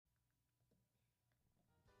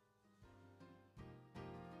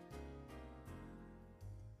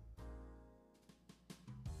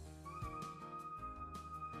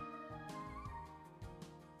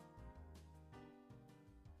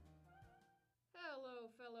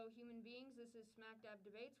human beings. This is Smack Dab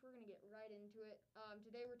Debates. We're going to get right into it.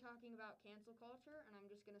 Today we're talking about cancel culture, and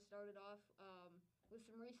I'm just going to start it off with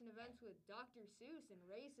some recent events with Dr. Seuss and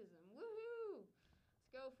racism. Woohoo!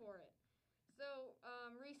 Let's go for it. So,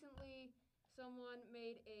 recently someone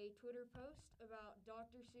made a Twitter post about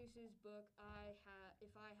Dr. Seuss's book,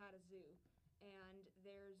 If I Had a Zoo. And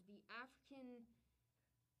there's the African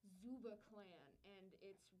Zuba clan and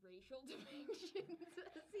its racial depictions.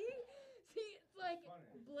 see, it's like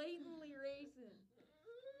blatantly racist.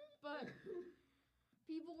 But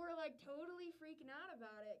people were like totally freaking out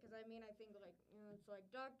about it because I think like it's like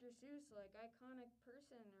Dr. Seuss, like iconic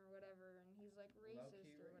person or whatever, and he's like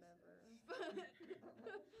racist or whatever. He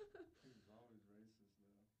was always racist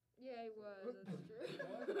though. Yeah, he was. That's true. He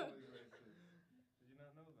was always racist. Did you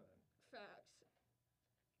not know that? Facts.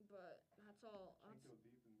 But that's all. Can't go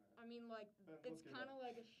deep in that. It's kind of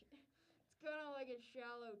like it's kind of like a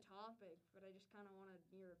shallow topic, but I just kind of wanted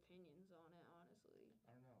your opinions on it, honestly.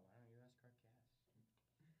 I don't know. Why don't you ask our guest?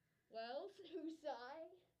 Well,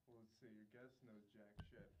 Usai. Well, let's see. Your guest knows jack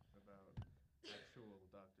shit about actual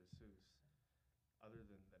Dr. Seuss, other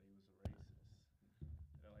than that he was a racist.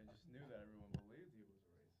 I just knew that everyone believed he was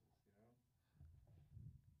a racist.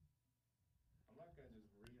 I'm not gonna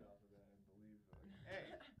just read off of that and believe that. Like,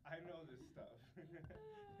 hey, I know this stuff.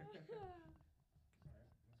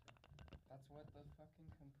 That's what the fucking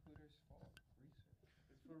computer's for. Research.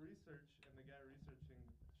 It's for research, and the guy researching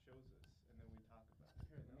shows us, and then we talk about it.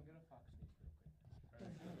 Here, let me go to Fox News real quick.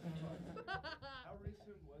 How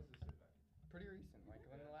recent was this event? Pretty recent, like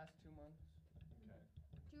in the last 2 months. Okay.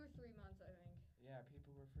 2 or 3 months, I think. Yeah,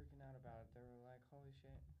 people were freaking out about it. They were like, holy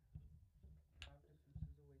shit. Dr. Seuss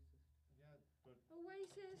is a racist. Yeah, but... A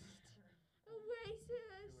racist! A I racist! feel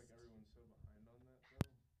like everyone's so behind on that,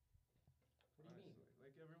 though. What do you mean?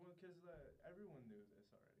 Like, everyone knew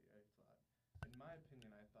this already, I thought. In my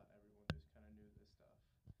opinion, I thought everyone just kind of knew this stuff.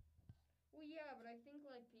 Well, yeah, but I think,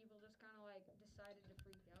 like, people just kind of, like, decided to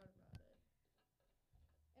freak out about it.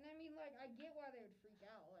 And I get why they would freak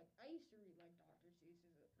out. Like, I used to read, like, Dr. Seuss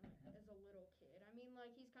as a little kid.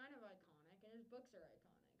 He's kind of iconic, and his books are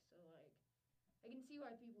iconic, so, like, I can see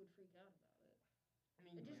why people would freak out about it.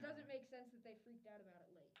 It just doesn't make sense that they freaked out about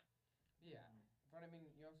it late. Yeah, but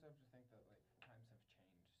you also have to think that, like, times have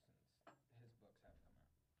changed since his books have come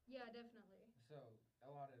out. Yeah, definitely. So, a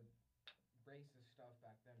lot of racist stuff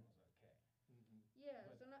back then was okay. Mm-hmm. Yeah,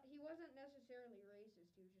 but he wasn't necessarily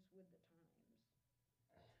racist, he was just with the times.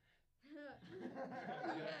 yeah. You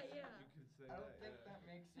could say I don't think that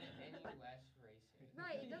makes it any less racist.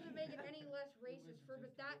 Right, it doesn't make it any less racist but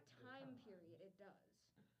that time period, it does.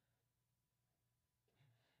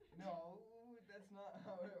 No, that's not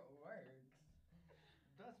how it works.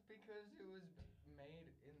 Just because it was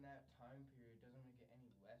made in that time period doesn't make it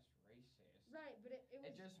any less racist. Right, but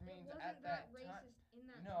it just means it wasn't at that racist time, in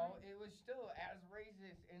that time. No, it was still as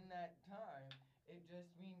racist in that time. It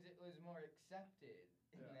just means it was more accepted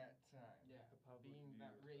in that time. Yeah, being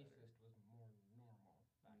that racist was more normal back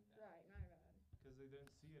then. Right, my bad. Because they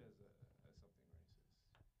didn't see it as something racist.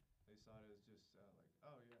 They saw it as just like,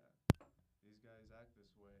 oh yeah, these guys act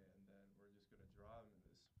this way, and then we're just gonna draw them in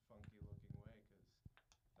this funky looking way, because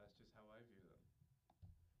that's just how I view them. Like,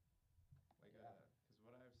 because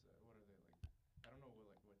what I've said, what are they like? I don't know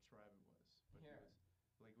what tribe it was, but it was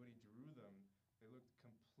like when he drew them, they looked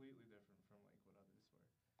completely different from like what others were.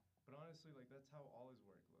 But honestly, like that's how all his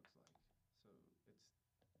work looks like. So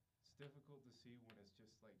it's difficult to see when it's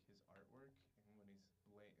just like his artwork and when he's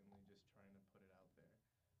blatantly just trying to put it out there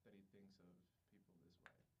that he thinks of people this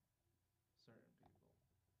way. Certain people.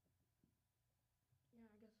 Yeah,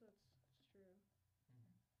 I guess that's true.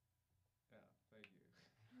 Mm-hmm. Yeah, thank you.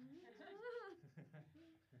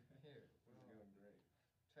 Here, It's going great.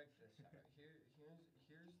 check this out. Here's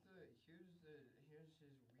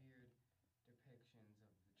his weird depictions of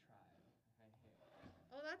the tribe. Right here.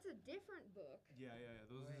 Oh, that's a different book. Yeah.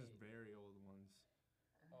 Those are just Wait. very old ones.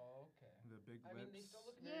 Oh, okay. The big I lips. mean, they still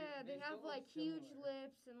look Yeah, they have like huge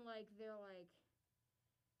lips and like they're like.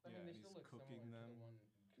 Yeah, they and still he's look cooking similar to them. the one.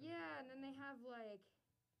 Yeah, and then they have like.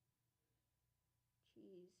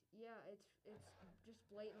 Jeez, yeah, it's just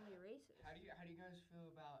blatantly racist. How do you guys feel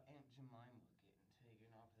about Aunt Jemima getting taken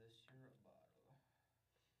off the syrup bottle?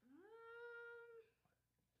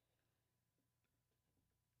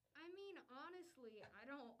 Honestly, I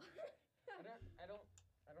don't.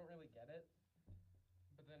 I don't really get it.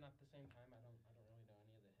 But then at the same time, I don't really know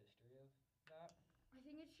any of the history of that. I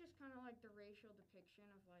think it's just kind of like the racial depiction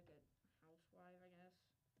of like a housewife, I guess.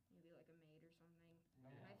 Maybe like a maid or something.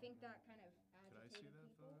 And I think that kind of Could I see agitated that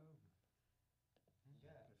people. photo?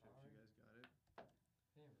 Yeah. If you guys got it.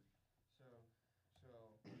 Here.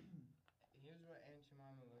 So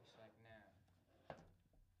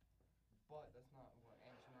But that's not what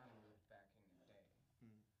Aunt Jemima was back in the day.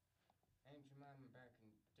 Hmm. Aunt Jemima back in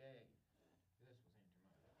the day This was Aunt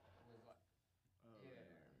Jemima. was like, Oh, Yeah.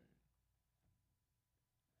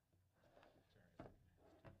 Sorry.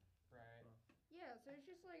 right. Oh. Yeah, so it's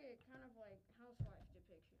just like a kind of like housewife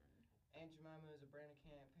depiction. Aunt Jemima is a brand of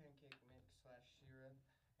pancake mix / syrup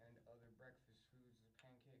and other breakfast foods. The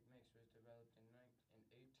pancake mix was developed in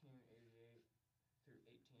 1888 through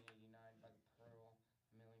 1889 by the Pearl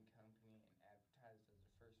Milling Company and advertised as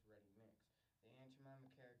the first ready mix. The Aunt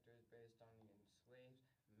Jemima character is based on the enslaved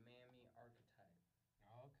mammy archetype.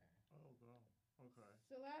 Oh, okay. Oh, wow. Okay.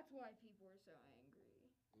 So that's why people are so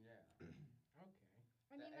angry. Yeah. Okay.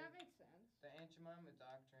 I mean, The that makes sense. The Aunt Jemima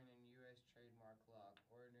doctrine in U.S. trademark law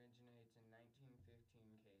originates in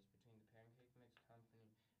 1915 case between the Pancake Mix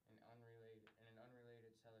Company and an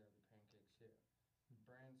unrelated seller of the pancake syrup. The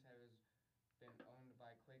brands has been owned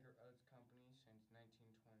by Quaker Oats Company since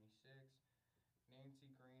 1926.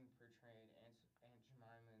 Nancy Green portrayed Aunt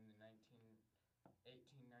Jemima in the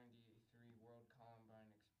 1893 World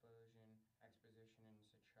Columbine Exposition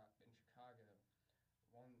in Chicago.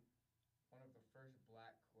 One of the first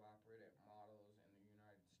black cooperative models in the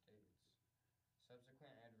United States.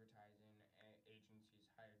 Subsequent advertising agencies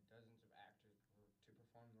hired dozens of actors to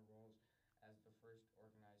perform the roles as the first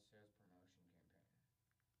organized sales promotion campaign.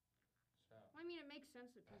 So, I mean, it makes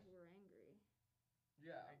sense that people were angry.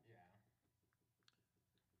 yeah. Yeah.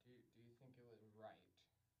 Do you think it was right?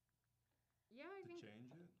 Yeah, I To think.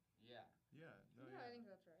 change it? Yeah. Yeah. No, Yeah, I think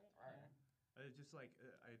that's right. Alright. It's just like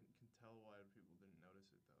I can tell why people didn't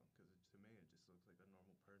notice it though, because to me it just looks like a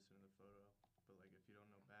normal person in the photo. But like if you don't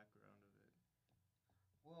know background of it,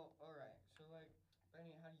 Well, alright. So, like,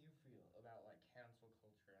 Benny, how do you feel about, like, cancel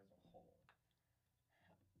culture as a whole?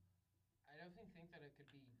 I definitely think that it could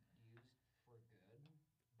be used for good,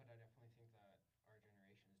 but I definitely think that our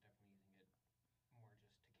generation is definitely using it more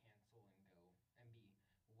just to cancel and go and be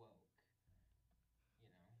woke. You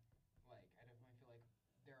know? Like, I definitely feel like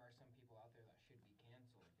there are some people out there that should be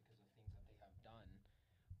canceled because of things that they have done,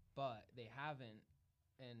 but they haven't,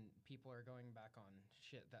 and people are going back on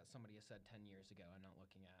shit that somebody has said 10 years ago and not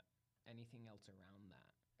looking at anything else around that.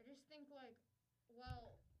 I just think like,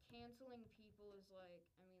 well, canceling people is like,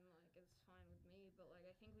 I mean, like it's fine with me, but like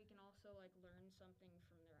I think we can also like learn something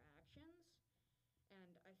from their actions.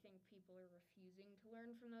 And I think people are refusing to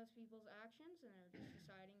learn from those people's actions, and they're just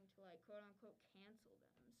deciding to like quote unquote cancel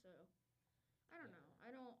them. So I don't know.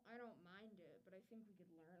 I don't mind it, but I think we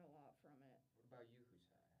could learn a lot from it. What about you,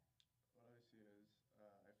 Husai? what I see is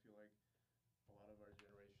I feel like a lot of our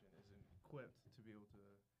generation isn't equipped to be able to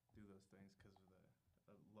do those things because of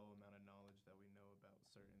the low amount of knowledge that we know about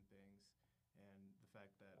certain things, and the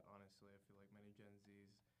fact that honestly I feel like many Gen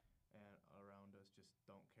Zs and around us just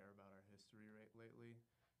don't care about our history lately.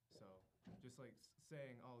 So just like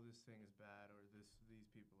saying, "Oh, this thing is bad," or these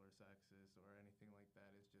people are sexist, or anything like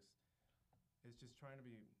that is just it's just trying to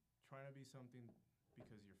be something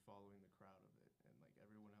because you're following the crowd of it, and like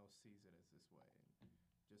everyone else sees it as this way, and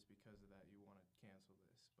just because of that you want to cancel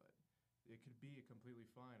this, but it could be completely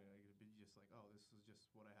fine, and it could be just like, oh, this was just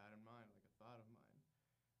what I had in mind, like a thought of mine,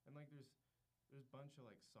 and like there's a bunch of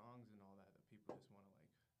like songs and all that people just want to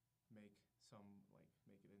like make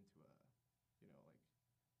make it into a,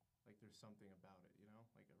 like there's something about it,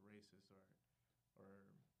 like a racist or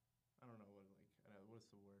I don't know what's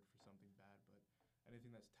the word for something bad, but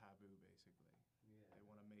anything that's taboo basically. Yeah. They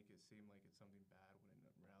want to make it seem like it's something bad when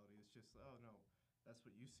in reality it's just, oh no, that's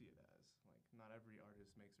what you see it as. Like not every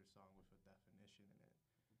artist makes their song with a definition in it.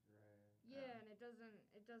 Right. Yeah, and it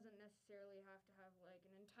doesn't necessarily have to have like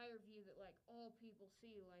an entire view that like all people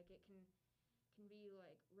see. Like it can be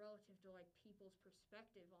like relative to like people's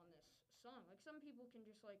perspective on this song. Like some people can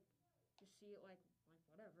just see it like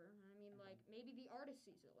whatever. I mean, like maybe the artist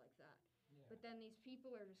sees it like that. Yeah. But then these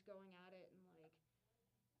people are just going at it and like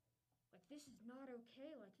this is not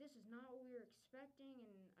okay. Like this is not what we were expecting.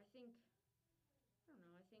 And I don't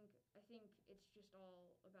know. I think it's just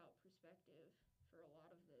all about perspective for a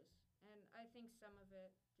lot of this. And I think some of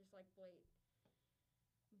it just like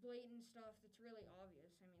blatant stuff that's really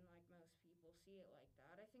obvious. I mean, like most people see it like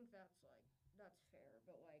that. I think that's fair.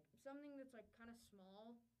 But like something that's like kind of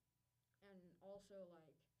small and also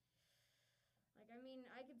like I mean,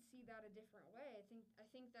 I could see that a different way. I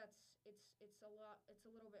think that's it's a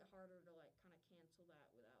little bit harder to like kind of cancel that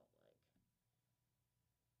without like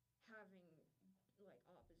having like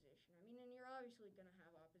opposition. I mean, and you're obviously going to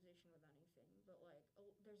have opposition with anything, but like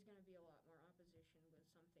there's going to be a lot more opposition with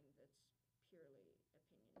something that's purely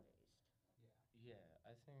opinion based. Yeah,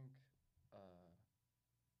 I think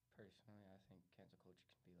personally I think cancel culture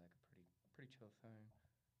can be like a pretty chill thing.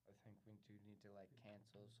 I think we do need to like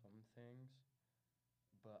cancel some things,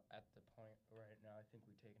 but at the point right now, I think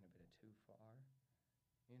we've taken a bit of too far.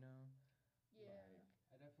 You know? Yeah. Like,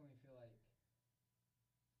 I definitely feel like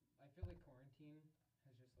quarantine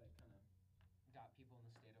has just like kind of got people in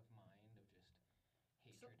the state of mind of just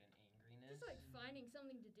hatred and angriness. Just like finding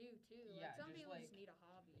something to do too. Yeah, Like some just people like- just need a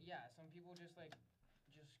hobby. Yeah, some people just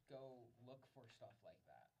go look for stuff like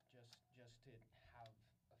that, just to have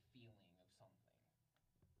a feeling of something.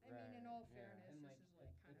 I mean, in all Right, yeah. fairness, And this is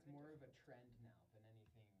like kind it's of more of a difficult trend now than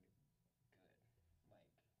anything good.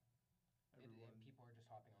 Like Everyone. people are just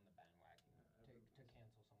hopping on the bandwagon Yeah, to everyone's-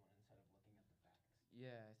 cancel someone instead of looking at the facts.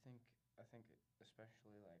 yeah, I think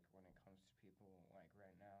especially like when it comes to people like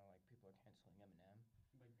right now, like people are canceling Eminem.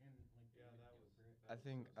 Like Yeah, David that was. Dobrik. That was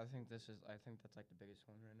so stupid. I think that's like the biggest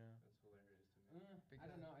one right now. That's hilarious to me. I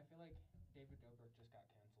don't know. I feel like David Dobrik just got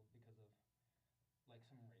canceled because of like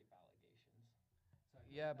some rape allegations. So I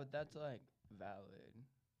feel Yeah, like but that's like valid.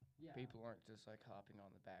 yeah. People aren't just like hopping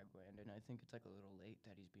on the bandwagon, and I think it's like a little late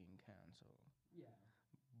that he's being canceled. Yeah.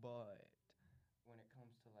 But when it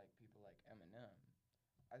comes to like people like Eminem,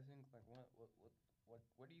 I think like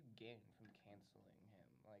what do you gain from canceling him?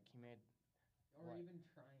 Like he made Or What? even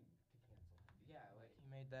trying to cancel him. like he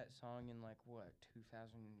made that song in like what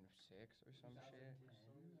 2006 or some shit.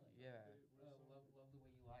 2010, like, Yeah. Love the Way You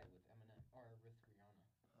Lie with Eminem or with Rihanna.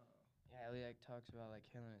 Oh. Yeah, he like talks about like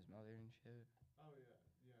killing his mother and shit. Oh yeah.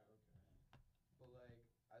 Yeah. Okay. But like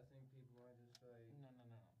I think people are just like No.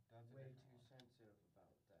 That's a way different too one. sensitive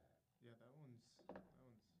about that. Yeah, that one's. What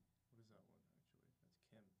is that one actually? That's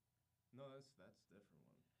Kim. No, that's different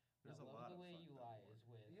one. There's No, a Love lot the of Way fucked You up Lie ones. is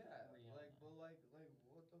with Yeah, Rihanna. like what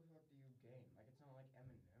the fuck do you gain? Like it's not like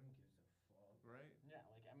Eminem gives a fuck. Right. Yeah,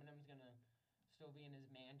 like Eminem's gonna still be in his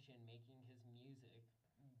mansion making his music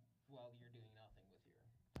while you're doing nothing with your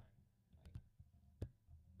time. Like,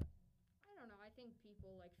 I don't know. I think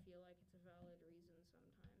people like feel like it's a valid reason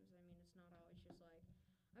sometimes. I mean, it's not always just like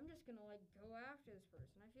I'm just gonna like go after this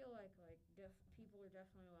person. I feel like people are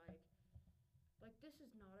definitely like this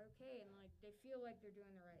is not okay, and like they feel like they're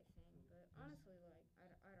doing the right thing. But honestly, like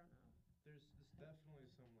I don't know. There's definitely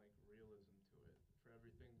some like realism to it for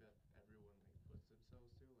everything that everyone like puts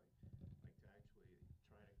themselves to, like to actually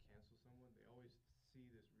try to cancel someone. They always see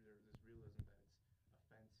this realism that it's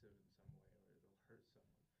offensive in some way or it'll hurt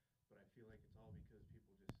someone. But I feel like it's all because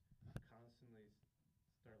people just constantly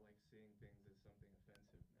start like seeing things as something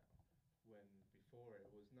offensive now, when before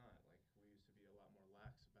it was not. Like we used to be a lot more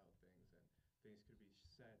lax about things and things could be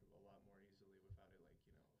said a lot more easily without it like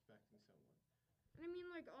affecting someone. And I mean,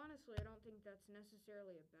 like honestly, I don't think that's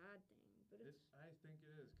necessarily a bad thing. But it's I think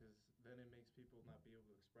it is because then it makes people not be able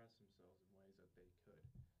to express themselves in ways that they could.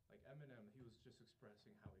 Like Eminem, he was just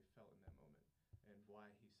expressing how he felt in that moment and why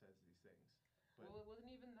he says these things. But well, it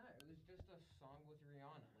wasn't even that. It was just a song with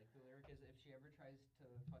Rihanna. Like the lyric is, "If she ever tries to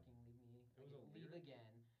fucking leave me, It was a leave lyric?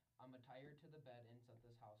 again, I'ma tie her to the bed and set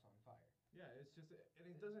this house on fire." yeah, it's just and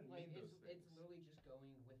it doesn't like mean those it's things. literally just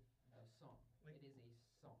going with the song. Like- it is a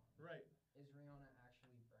song. Right. Is Rihanna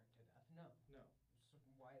actually burnt to death? No. No. So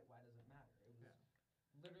why does it matter? It was Yeah.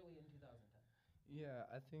 literally in 2010. Yeah,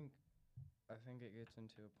 I think it gets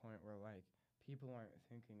into a point where like people aren't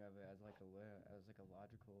thinking of it as like a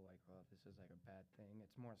logical like, oh, this is like a bad thing.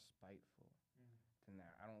 It's more spiteful than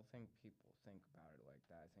that. I don't think people think about it like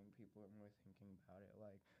that. I think people are more thinking about it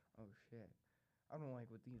like, oh shit, I don't like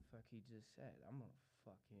what the fuck he just said. I'm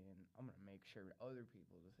gonna make sure other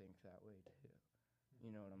people to think that way too. You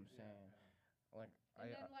know what I'm saying? Yeah. Like and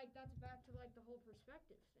then like that's back to like the whole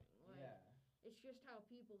perspective thing. Like yeah. it's just how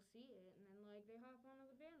people see it, and then like they hop onto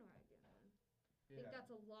the bandwagon. And I think Yeah. that's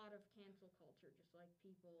a lot of cancel culture, just like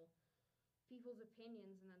people's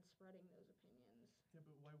opinions and then spreading those opinions. Yeah,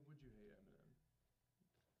 but why would you hate Eminem?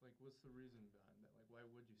 Like, what's the reason behind that? Like, why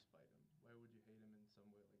would you spite him? Why would you hate him in some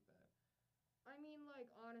way like that? I mean, like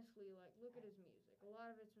honestly, like look at his music. A lot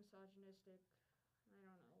of it's misogynistic. I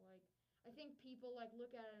don't know, like I think people like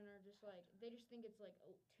look at it and are just like they just think it's like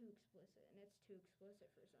too explicit, and it's too explicit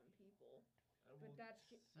for some people. But that's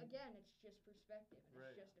again, it's just perspective and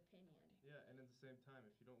Right. it's just opinion. Yeah, and at the same time,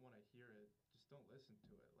 if you don't want to hear it, just don't listen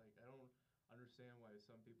to it. Like, I don't understand why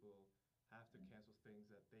some people have to cancel things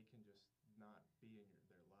that they can just not be in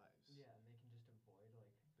their lives. Yeah, and they can just avoid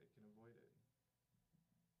like. They can avoid it.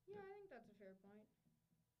 Yeah, I think that's a fair point.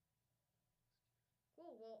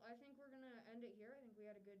 Cool. Well, I think we're gonna end it here. I think we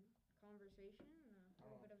had a good conversation and a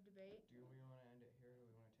little bit of debate. Do we want to end it here or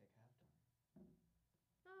do we want to take halftime?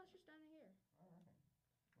 No, let's just end it here. All right.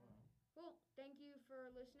 Well. Well, thank you for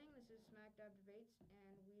listening. This is Smack Dab Debates,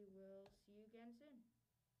 and we will see you again soon.